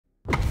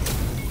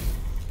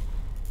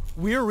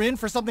We're in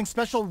for something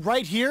special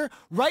right here,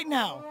 right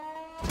now.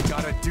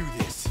 Gotta do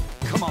this.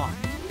 Come on.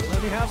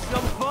 Let me have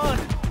some fun.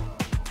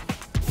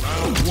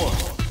 Round one.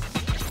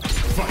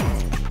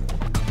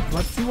 Fight.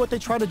 Let's see what they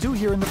try to do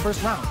here in the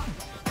first round.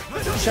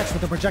 Checks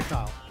with the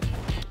projectile.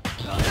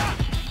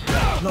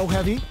 Low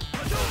heavy.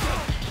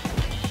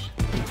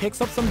 He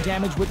picks up some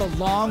damage with a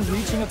long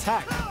reaching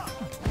attack.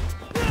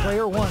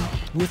 Player one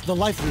with the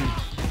life lead.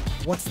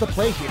 What's the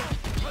play here?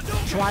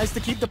 Tries to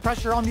keep the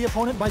pressure on the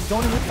opponent by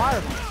zoning with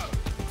fireball.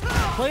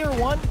 Player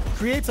one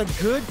creates a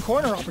good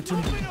corner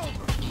opportunity.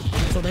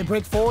 So they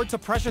break forward to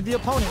pressure the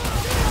opponent.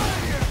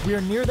 We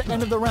are near the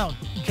end of the round.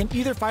 Can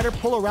either fighter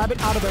pull a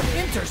rabbit out of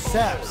their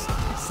intercepts?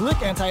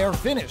 Slick anti-air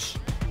finish.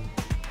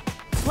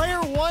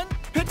 Player one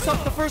picks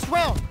up the first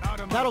round.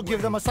 That'll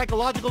give them a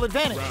psychological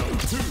advantage. Round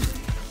two.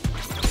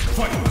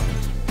 Fight.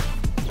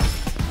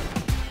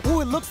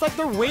 Ooh, it looks like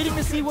they're waiting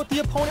to see what the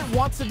opponent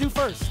wants to do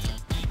first.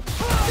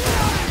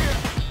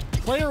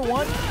 Player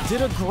one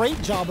did a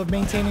great job of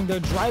maintaining their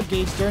drive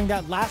gauge during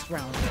that last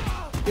round.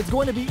 It's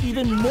going to be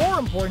even more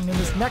important in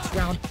this next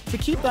round to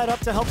keep that up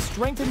to help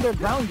strengthen their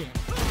ground game.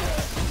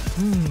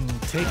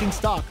 Taking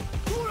stock.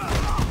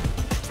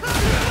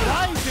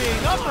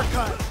 Rising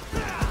uppercut.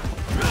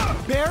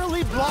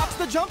 Barely blocks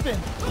the jump in.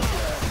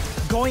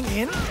 Going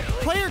in.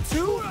 Player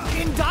two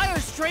in dire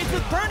straits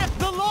with burn at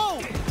the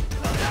low.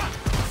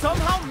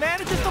 Somehow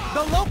manages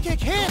the low kick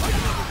hit.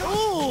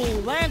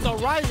 Ooh, lands a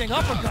rising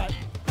uppercut.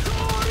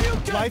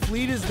 Life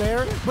lead is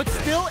there, but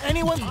still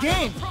anyone's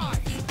game.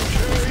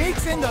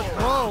 Sneaks in the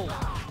throw.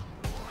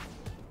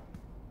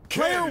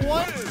 Player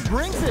one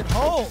brings it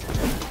home.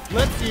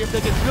 Let's see if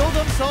they can build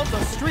themselves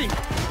a streak.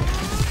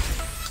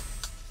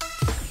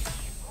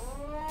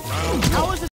 Round How one. is this